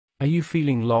Are you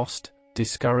feeling lost,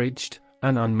 discouraged,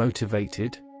 and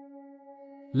unmotivated?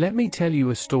 Let me tell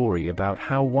you a story about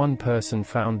how one person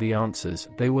found the answers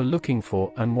they were looking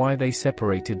for and why they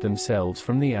separated themselves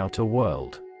from the outer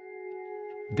world.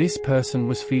 This person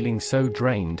was feeling so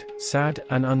drained, sad,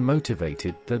 and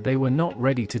unmotivated that they were not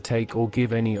ready to take or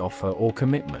give any offer or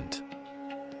commitment.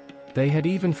 They had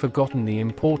even forgotten the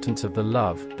importance of the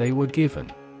love they were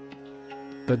given.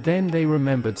 But then they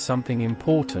remembered something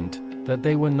important, that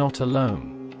they were not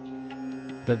alone.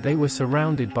 That they were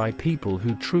surrounded by people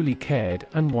who truly cared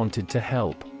and wanted to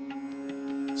help.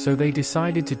 So they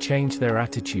decided to change their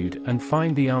attitude and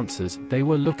find the answers they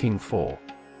were looking for.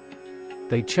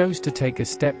 They chose to take a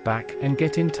step back and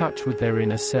get in touch with their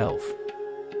inner self.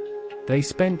 They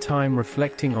spent time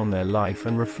reflecting on their life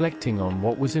and reflecting on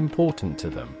what was important to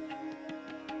them.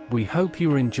 We hope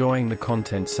you're enjoying the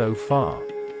content so far.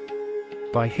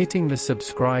 By hitting the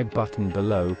subscribe button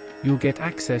below, you'll get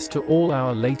access to all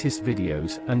our latest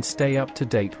videos and stay up to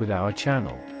date with our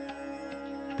channel.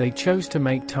 They chose to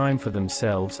make time for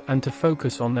themselves and to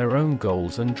focus on their own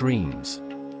goals and dreams.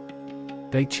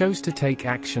 They chose to take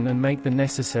action and make the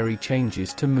necessary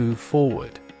changes to move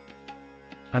forward.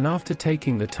 And after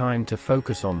taking the time to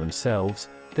focus on themselves,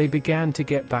 they began to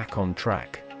get back on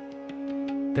track.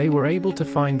 They were able to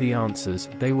find the answers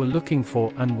they were looking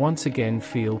for and once again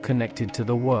feel connected to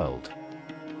the world.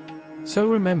 So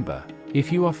remember,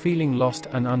 if you are feeling lost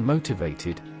and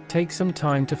unmotivated, take some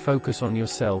time to focus on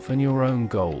yourself and your own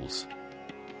goals.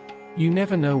 You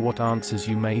never know what answers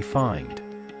you may find.